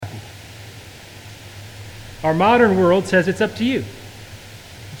Our modern world says it's up to you.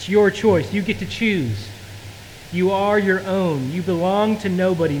 It's your choice. You get to choose. You are your own. You belong to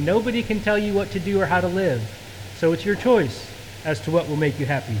nobody. Nobody can tell you what to do or how to live. So it's your choice as to what will make you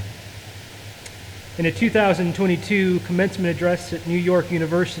happy. In a 2022 commencement address at New York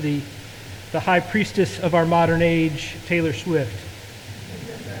University, the high priestess of our modern age, Taylor Swift,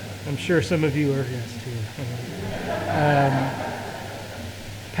 I'm sure some of you are, yes, too,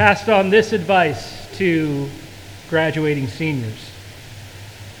 passed on this advice to graduating seniors.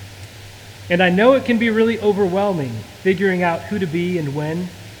 And I know it can be really overwhelming figuring out who to be and when,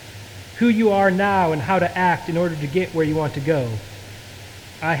 who you are now and how to act in order to get where you want to go.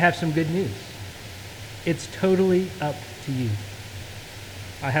 I have some good news. It's totally up to you.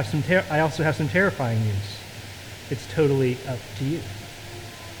 I also have some terrifying news. It's totally up to you.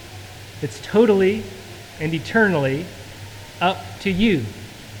 It's totally and eternally up to you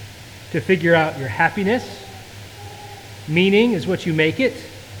to figure out your happiness. Meaning is what you make it.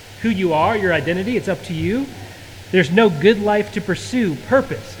 Who you are, your identity, it's up to you. There's no good life to pursue.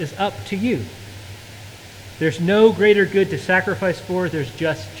 Purpose is up to you. There's no greater good to sacrifice for. There's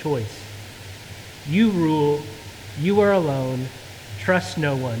just choice. You rule. You are alone. Trust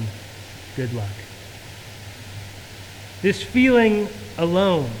no one. Good luck. This feeling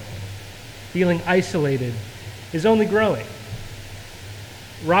alone, feeling isolated, is only growing.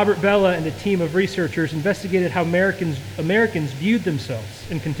 Robert Bella and a team of researchers investigated how Americans viewed themselves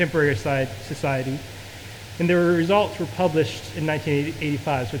in contemporary society, and their results were published in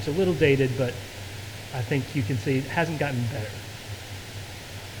 1985, so it's a little dated, but I think you can see it hasn't gotten better.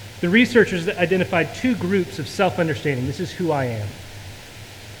 The researchers identified two groups of self-understanding. This is who I am.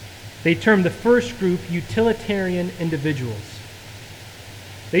 They termed the first group utilitarian individuals.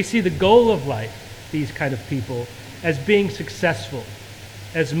 They see the goal of life, these kind of people, as being successful,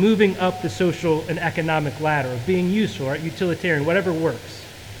 as moving up the social and economic ladder, of being useful, right? Utilitarian, whatever works.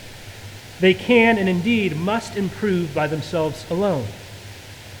 They can and indeed must improve by themselves alone.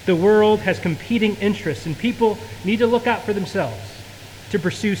 The world has competing interests, and people need to look out for themselves to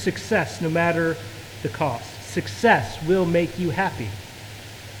pursue success no matter the cost. Success will make you happy.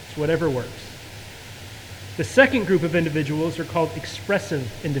 It's whatever works. The second group of individuals are called expressive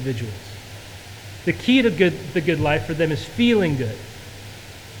individuals. The key to the good life for them is feeling good.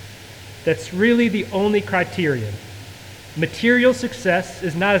 That's really the only criterion. Material success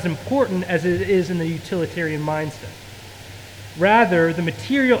is not as important as it is in the utilitarian mindset. Rather, the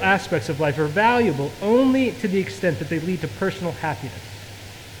material aspects of life are valuable only to the extent that they lead to personal happiness.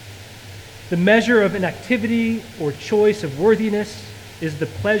 The measure of an activity or choice of worthiness is the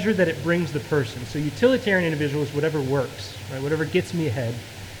pleasure that it brings the person. So utilitarian individual is whatever works, right? Whatever gets me ahead.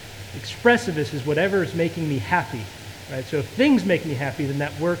 Expressivist is whatever is making me happy, right? So if things make me happy, then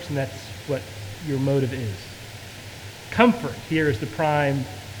that works, and that's what your motive is. Comfort here is the prime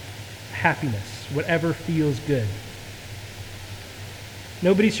happiness, whatever feels good.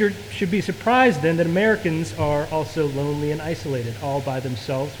 Nobody should be surprised then that Americans are also lonely and isolated, all by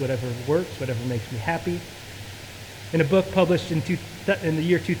themselves, whatever works, whatever makes me happy. In a book published in the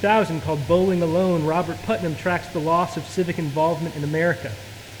year 2000 called Bowling Alone, Robert Putnam tracks the loss of civic involvement in America.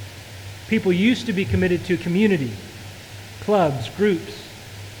 People used to be committed to community, clubs, groups,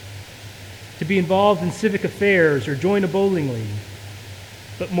 to be involved in civic affairs or join a bowling league.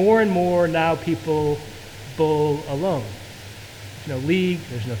 But more and more now people bowl alone. There's no league,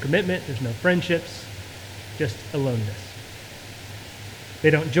 there's no commitment, there's no friendships, just aloneness. They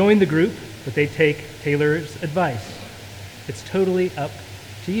don't join the group, but they take Taylor's advice. It's totally up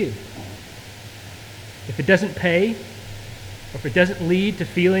to you. If it doesn't pay, or if it doesn't lead to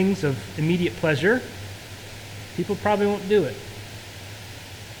feelings of immediate pleasure, people probably won't do it.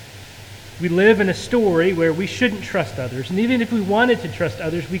 We live in a story where we shouldn't trust others, and even if we wanted to trust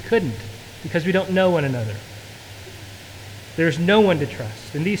others, we couldn't, because we don't know one another. There's no one to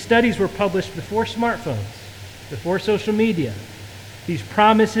trust. And these studies were published before smartphones, before social media. These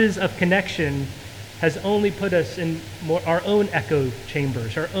promises of connection has only put us in our own echo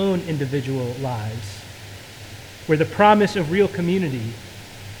chambers, our own individual lives, where the promise of real community,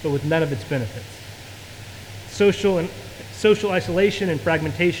 but with none of its benefits. Social isolation and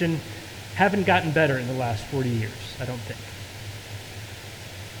fragmentation haven't gotten better in the last 40 years, I don't think.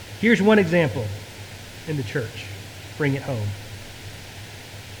 Here's one example in the church. Bring it home.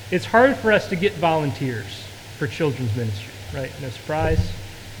 It's hard for us to get volunteers for children's ministry, right? No surprise.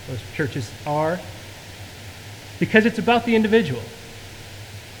 Most churches are. Because it's about the individual.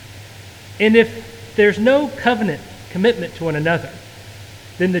 And if there's no covenant commitment to one another,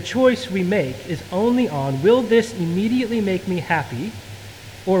 then the choice we make is only on, will this immediately make me happy,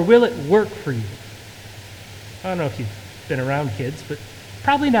 or will it work for you? I don't know if you've been around kids, but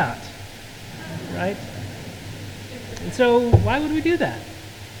probably not, right? And so why would we do that?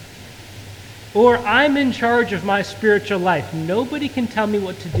 Or I'm in charge of my spiritual life. Nobody can tell me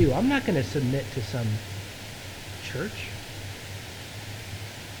what to do. I'm not going to submit to some church.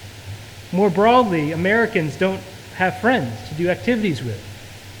 More broadly, Americans don't have friends to do activities with,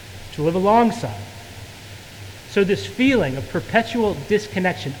 to live alongside. So this feeling of perpetual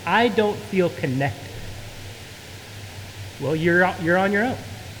disconnection, I don't feel connected. Well, you're on your own.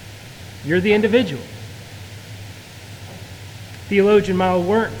 You're the individual. Theologian Miles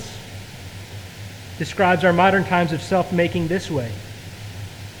Wernz describes our modern times of self-making this way.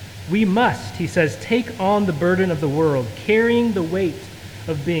 We must, he says, take on the burden of the world, carrying the weight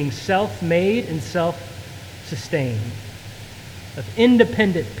of being self-made and self-sustained, of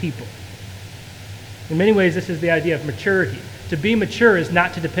independent people. In many ways, this is the idea of maturity. To be mature is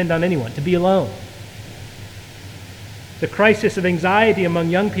not to depend on anyone, to be alone. The crisis of anxiety among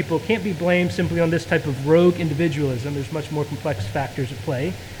young people can't be blamed simply on this type of rogue individualism. There's much more complex factors at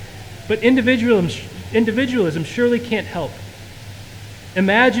play. But individualism surely can't help.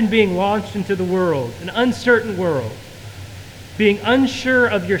 Imagine being launched into the world, an uncertain world, being unsure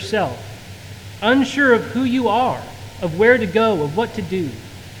of yourself, unsure of who you are, of where to go, of what to do,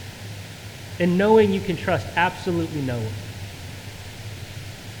 and knowing you can trust absolutely no one.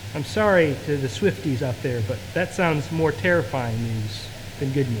 I'm sorry to the Swifties out there, but that sounds more terrifying news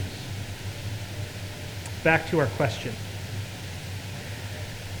than good news. Back to our question.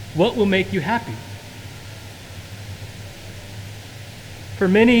 What will make you happy? For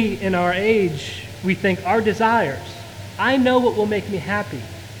many in our age, we think our desires. I know what will make me happy.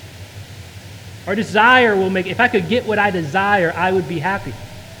 Our desire will make, if I could get what I desire, I would be happy.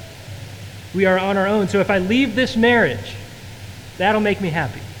 We are on our own. So if I leave this marriage, that'll make me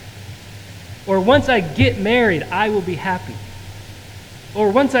happy. Or once I get married, I will be happy.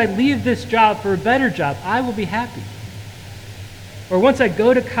 Or once I leave this job for a better job, I will be happy. Or once I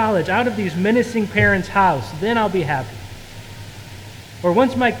go to college out of these menacing parents' house, then I'll be happy. Or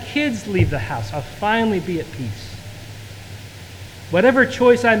once my kids leave the house, I'll finally be at peace. Whatever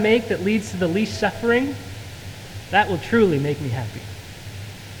choice I make that leads to the least suffering, that will truly make me happy.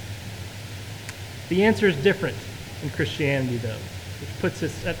 The answer is different in Christianity, though, which puts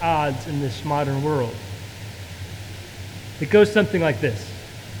us at odds in this modern world. It goes something like this.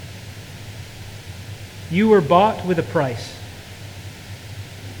 You were bought with a price.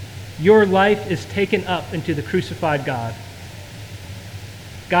 Your life is taken up into the crucified God.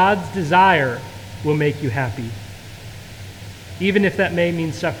 God's desire will make you happy, even if that may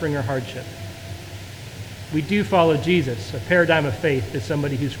mean suffering or hardship. We do follow Jesus. A paradigm of faith is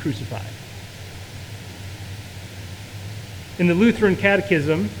somebody who's crucified. In the Lutheran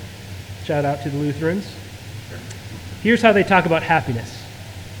Catechism, shout out to the Lutherans, here's how they talk about happiness,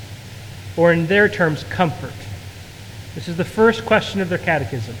 or in their terms, comfort. This is the first question of their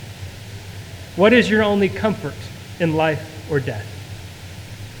catechism. What is your only comfort in life or death?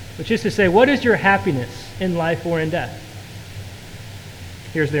 Which is to say, what is your happiness in life or in death?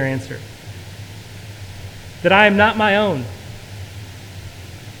 Here's their answer. That I am not my own,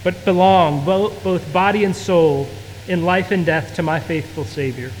 but belong, both body and soul, in life and death to my faithful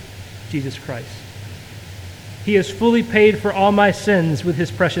Savior, Jesus Christ. He has fully paid for all my sins with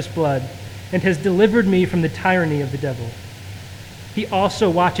his precious blood and has delivered me from the tyranny of the devil. He also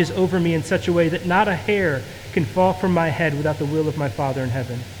watches over me in such a way that not a hair can fall from my head without the will of my Father in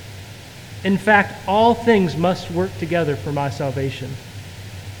heaven. In fact, all things must work together for my salvation.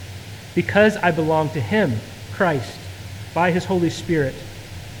 Because I belong to him, Christ, by his Holy Spirit,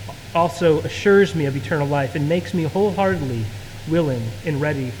 also assures me of eternal life and makes me wholeheartedly willing and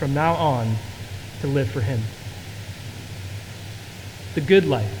ready from now on to live for him. The good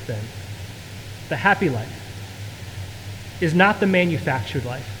life, then, the happy life, is not the manufactured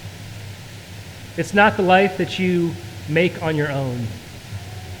life. It's not the life that you make on your own.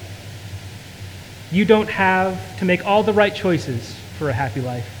 You don't have to make all the right choices for a happy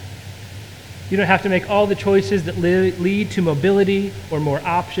life. You don't have to make all the choices that lead to mobility or more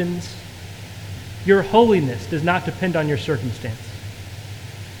options. Your holiness does not depend on your circumstance.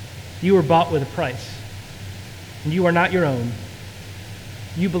 You were bought with a price, and you are not your own.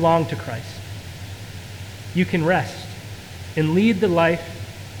 You belong to Christ. You can rest and lead the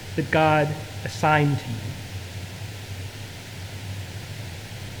life that God assigned to you.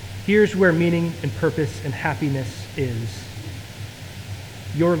 Here's where meaning and purpose and happiness is.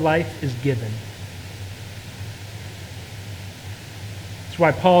 Your life is given. That's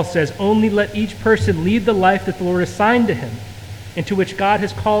why Paul says, only let each person lead the life that the Lord assigned to him and to which God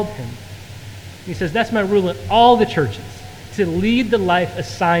has called him. He says, that's my rule in all the churches, to lead the life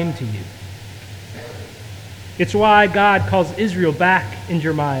assigned to you. It's why God calls Israel back in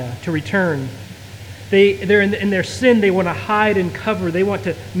Jeremiah to return. They're in their sin, they want to hide and cover. They want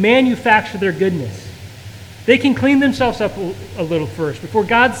to manufacture their goodness. They can clean themselves up a little first. Before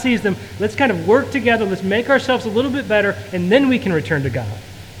God sees them, let's kind of work together. Let's make ourselves a little bit better, and then we can return to God.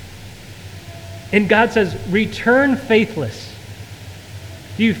 And God says, return faithless.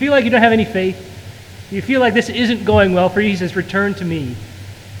 Do you feel like you don't have any faith? Do you feel like this isn't going well for you? He says, return to me,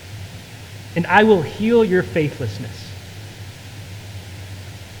 and I will heal your faithlessness.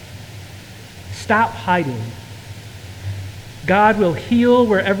 Stop hiding. God will heal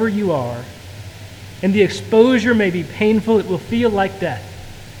wherever you are. And the exposure may be painful. It will feel like death.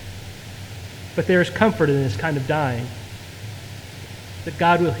 But there is comfort in this kind of dying. That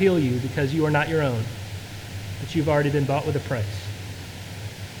God will heal you because you are not your own. But you've already been bought with a price.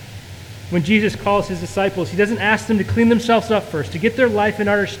 When Jesus calls his disciples, he doesn't ask them to clean themselves up first, to get their life in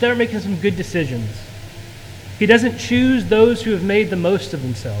order, start making some good decisions. He doesn't choose those who have made the most of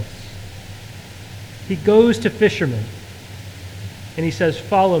themselves. He goes to fishermen, and he says,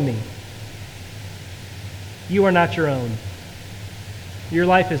 follow me. You are not your own. Your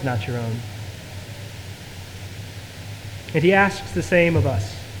life is not your own. And he asks the same of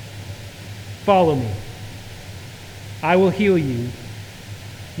us. Follow me. I will heal you.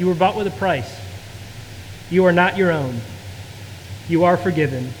 You were bought with a price. You are not your own. You are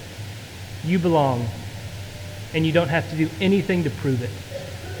forgiven. You belong. And you don't have to do anything to prove it.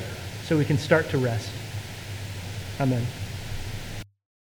 So we can start to rest. Amen.